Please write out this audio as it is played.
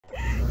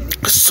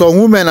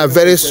Some women are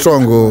very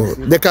strong. Oh.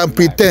 They can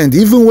pretend.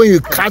 Even when you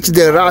catch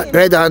them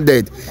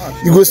red-handed,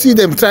 you go see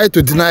them try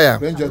to deny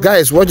her.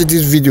 Guys, watch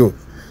this video.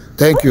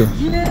 Thank you.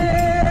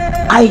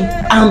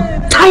 I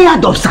am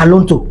tired of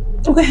Salonto.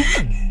 Okay.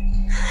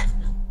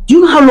 Do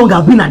you know how long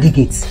I've been at the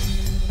gates?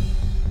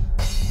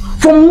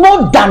 For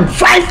more than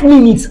 5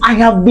 minutes, I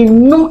have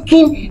been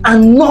knocking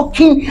and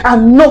knocking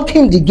and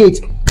knocking the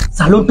gate.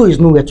 Salonto is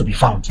nowhere to be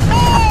found.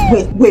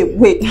 Wait.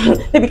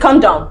 Baby, calm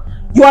down.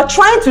 You are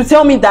trying to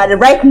tell me that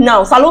right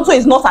now, Salonto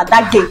is not at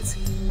that gate.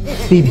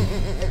 Baby,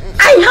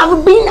 I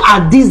have been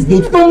at this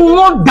gate for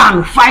more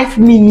than 5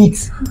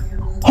 minutes.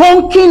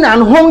 Honking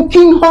and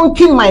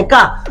honking my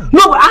car.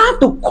 No, but I have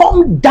to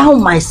calm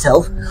down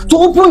myself to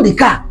open the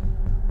car.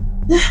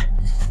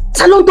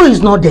 Salonto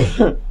is not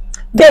there.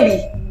 Baby,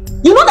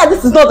 you know that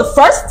this is not the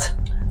first,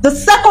 the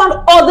second,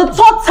 or the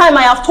third time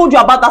I have told you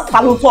about that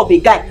Salonto of a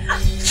guy.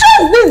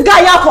 Chase this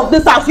guy out of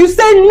this house. You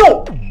say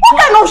no. What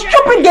kind of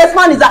stupid guest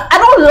man is that? I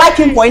don't like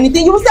him for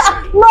anything. You will say,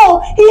 no,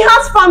 he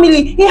has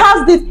family, he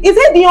has this. Is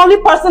he the only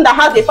person that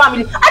has a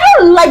family? I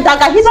don't like that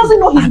guy. He doesn't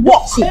know his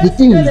work. See, the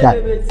thing is that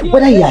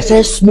whether he has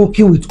started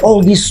smoking with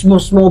all these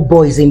small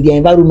boys in the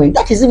environment,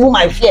 that is even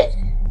my fear.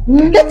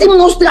 Let him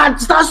not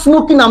start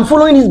smoking and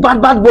following his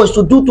bad boys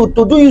to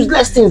do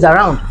useless things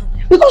around.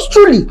 Because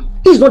truly,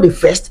 he's not the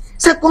first,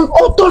 second,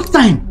 or third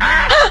time.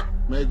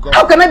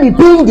 How can I be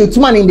paying gate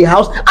man in the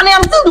house and I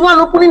am still the one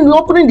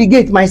opening the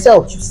gate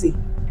myself? You see.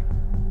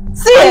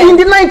 And in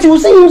the night you will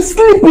see him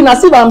sleeping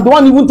as if I'm the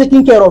one even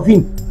taking care of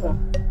him.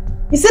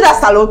 You see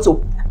that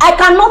Salonto? I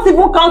cannot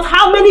even count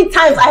how many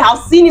times I have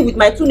seen him with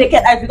my 2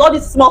 naked eyes with all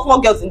these small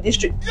girls in this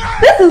street.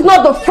 This is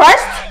not the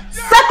first,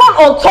 second,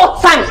 or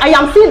third time I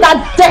am seeing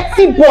that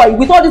dirty boy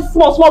with all these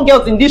small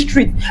girls in this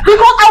street.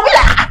 Because I'll be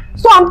like,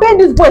 so I'm paying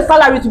this boy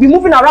salary to be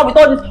moving around with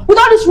all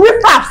these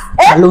riff-raffs.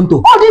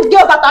 Salonto. All these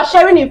girls that are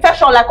sharing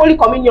infection like Holy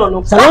Communion.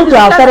 No? Salonto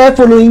have started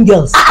following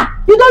girls.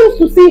 You don't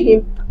used to see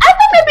him. I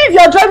think maybe if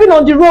you're driving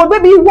on the road,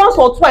 maybe once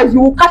or twice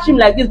you will catch him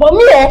like this. But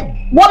me,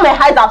 what my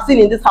eyes have seen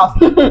in this house.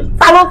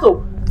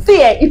 Salonto,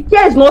 see, if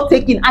care is not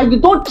taken and you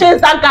don't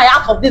chase that guy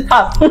out of this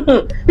house,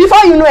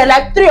 before you know it,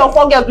 like 3 or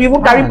 4 girls will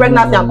even carry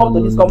pregnancy and come to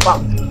this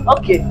compound.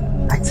 Okay.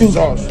 I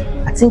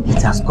think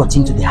it has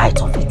gotten to the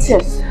height of it.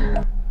 Yes.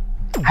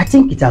 I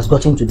think it has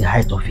gotten to the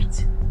height of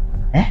it.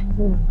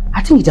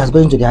 I think it has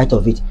gotten to the height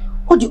of it.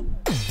 What do you...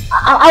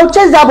 I'll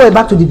chase that boy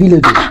back to the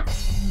village. What?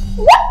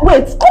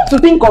 Wait, come to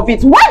think of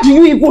it, why do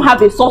you even have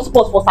a soft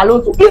spot for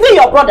Salonto? Is he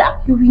your brother?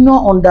 You will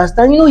not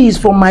understand. You know he's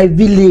from my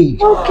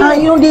village. Okay.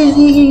 And you know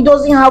he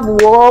doesn't have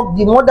work.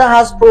 The mother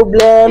has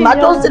problem. I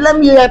just said, let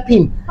me help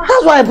him.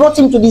 That's why I brought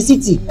him to the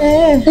city.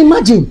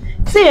 Imagine.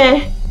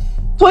 See,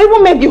 to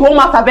even make the whole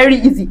matter very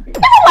easy, even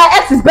my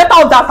ex is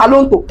better than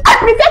Salonto. I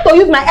prefer to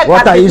use my ex.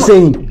 What are you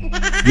saying?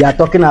 You are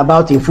talking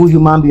about a full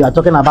human being. You are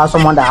talking about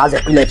someone that has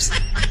epilepsy.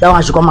 That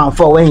one should come and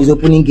fall when he's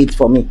opening gates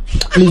for me.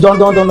 Please don't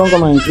come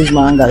and increase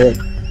my anger here.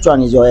 Which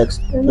one is your ex?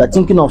 You are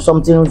thinking of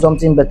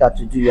something better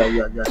to do. You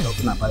are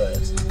talking about your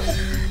ex.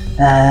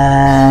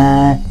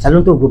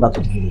 Salonto will go back to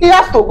the village. He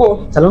has to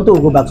go. Salonto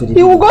will go back to the village.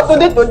 He will go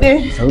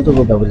today. Salonto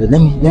will go back to the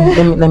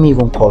village. Let me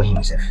even call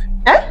himself.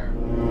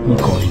 Let me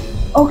call him.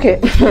 Okay.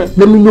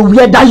 Let me know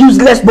where that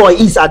useless boy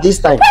is at this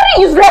time.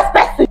 Very useless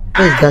person.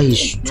 Where's that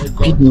his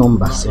stupid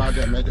number, sir?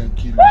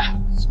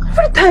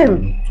 Every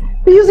time.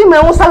 Be using my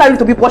own salary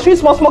to be pursuing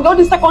small girls,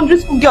 these secondary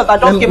school girls that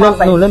just came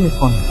outside. No, let me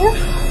call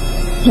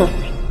him.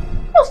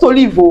 Just to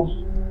leave, I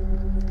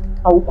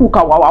will cook,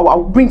 I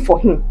will bring for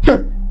him.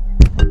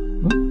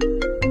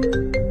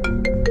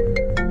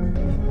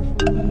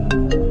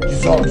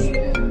 Jesus.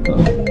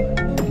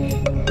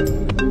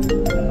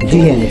 Do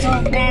you hear anything?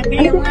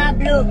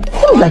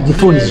 Seems like the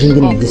phone is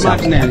ringing in this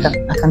house. I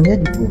can hear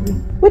the phone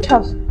ringing. Which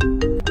house?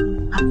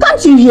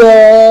 Can't you hear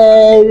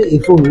a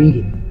phone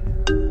ringing?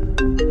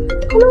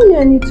 I don't hear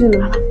anything.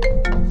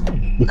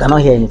 You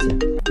cannot hear anything?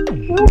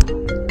 No.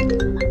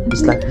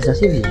 It's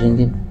as if it's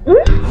ringing.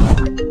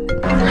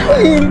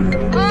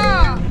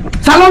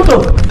 Salonto!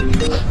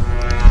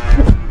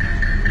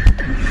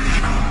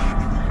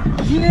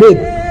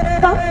 Babe!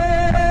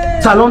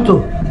 Salonto!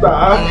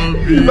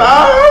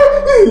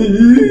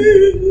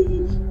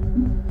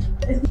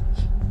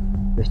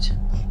 Wait.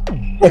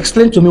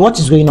 Explain to me what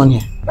is going on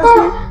here.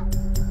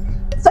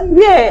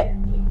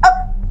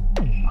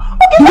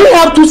 Do we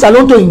have 2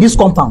 Salonto in this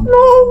compound?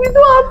 No, we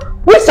don't have.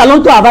 Which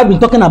Salonto have I been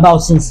talking about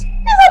since?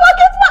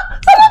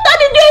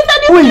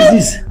 Who is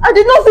this? I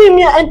did not see him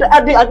enter.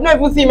 I did not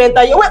even see him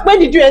enter. When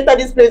did you enter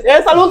this place?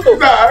 Salonto.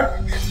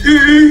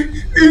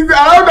 It's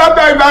around that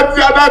time that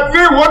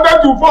train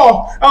wanted to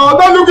fall. I was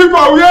not looking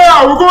for where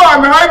I would go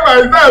and hide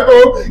myself.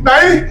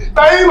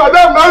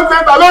 Madam now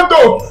said,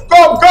 Salonto,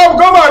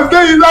 come and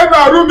stay inside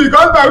my room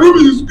because my room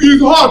is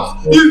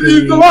hot.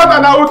 It's hot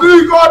and I will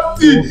drink hot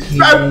tea.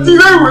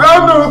 Today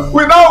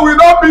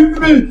without beat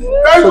me.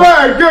 That's why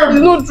I came.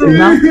 It's not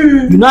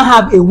true. You not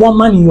have a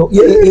woman in your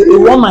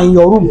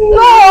room.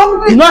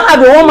 No. You not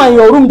have a woman in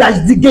your room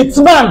that's the gate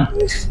man.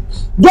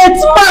 Gate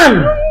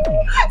man.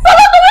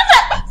 Salonto,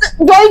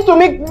 going to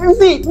make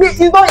see it's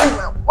not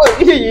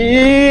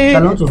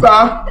Salonto.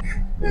 Sir.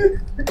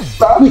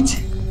 Wait.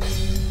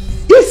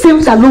 This same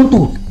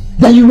Salonto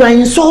that you were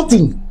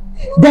insulting,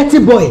 dirty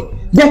boy,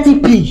 dirty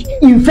pig,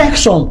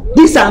 infection,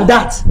 this and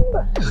that.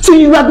 So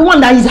you are the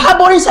one that is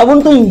harboring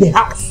Salonto in the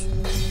house.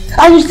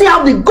 And you still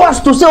have the guts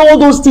to say all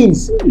those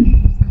things.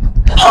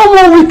 How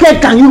more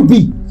wicked can you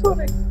be?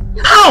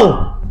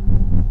 How?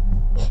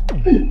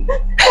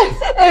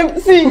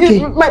 See, Okay,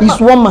 he's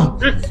one man.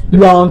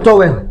 You are on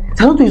towel.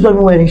 Salonto is not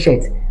even wearing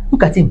shirt.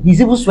 Look at him. He's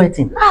even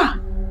sweating.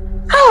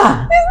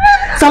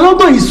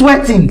 Salonto is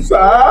sweating. Sir.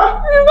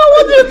 It's not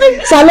what you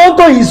think.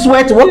 Salonto is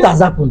sweating. What has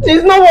happened?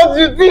 It's not what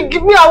you think.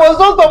 Me, I was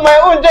just on my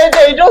own.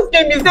 JJ, he just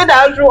came. He said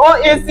that I should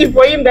on AC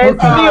for him. That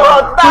it's really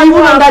hot. So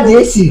even under the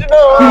AC,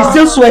 he's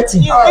still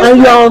sweating. And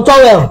you are on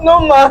towel. No,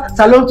 ma.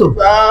 Salonto,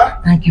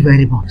 Sir. thank you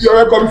very much. You're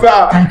welcome,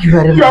 sir. Thank you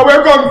very much. You are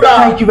welcome, sir.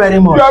 Thank you very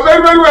much. You are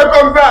very, very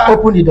welcome, sir.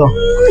 Open the door.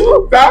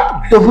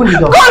 Sir. Open the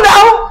door. Go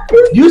now. Do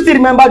you still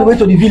remember the way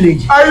to the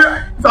village?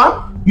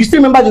 Sir. You still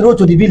remember the road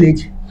to the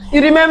village?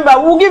 You remember,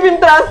 we'll give him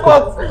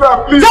transport.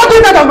 Sir, please. Don't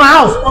get out of my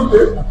house!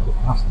 Okay.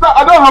 Sir,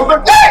 I don't have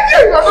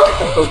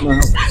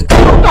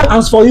that.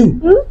 As for you,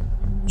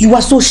 you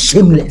are so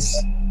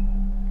shameless.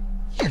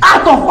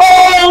 Out of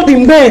all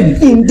the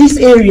men in this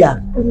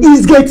area,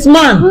 is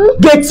Gatesman,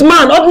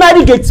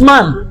 ordinary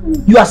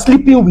Gatesman, you are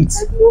sleeping with.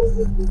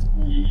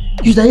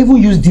 You should even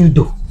use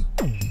dildo.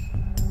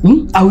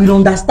 I will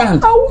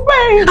understand. I will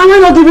pay. Am I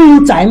not giving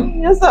you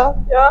time? Yes, sir.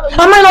 Yeah.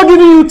 Am I not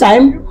giving you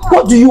time?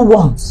 What do you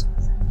want?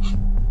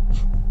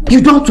 You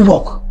don't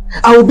work.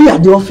 I will be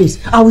at the office.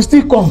 I will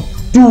still come.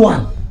 Do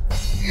one.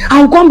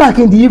 I will come back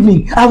in the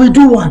evening. I will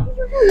do one.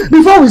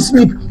 Before we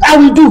sleep, I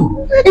will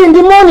do. In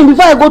the morning,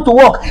 before I go to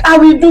work, I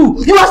will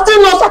do. You are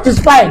still not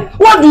satisfied.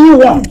 What do you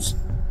want?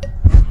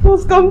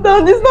 Just calm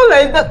down. It's not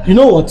like that. You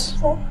know what?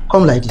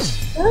 Come like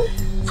this.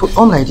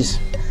 Come like this.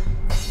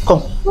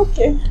 Come.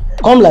 Okay.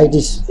 Come like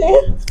this.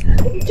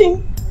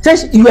 Okay.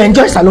 Says you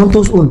enjoy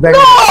Salonto's own very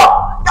much.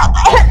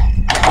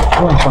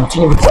 Go and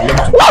continue with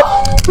Salonto.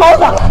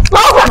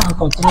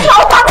 Continue.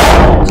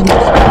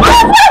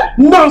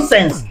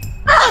 Nonsense.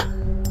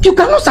 You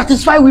cannot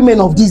satisfy women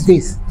of these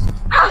days.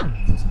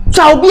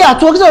 So I'll be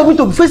at work, so I'll be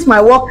to face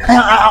my work, and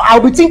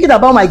I'll be thinking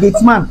about my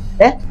Gatesman.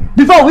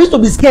 Before we used to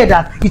be scared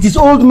that it is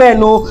old men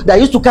that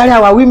used to carry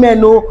our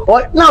women,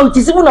 or now it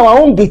is even our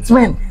own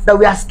Gatesmen that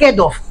we are scared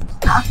of.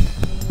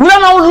 We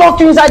don't now lock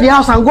you inside the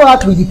house and go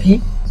out with the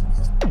key.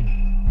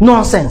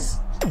 Nonsense.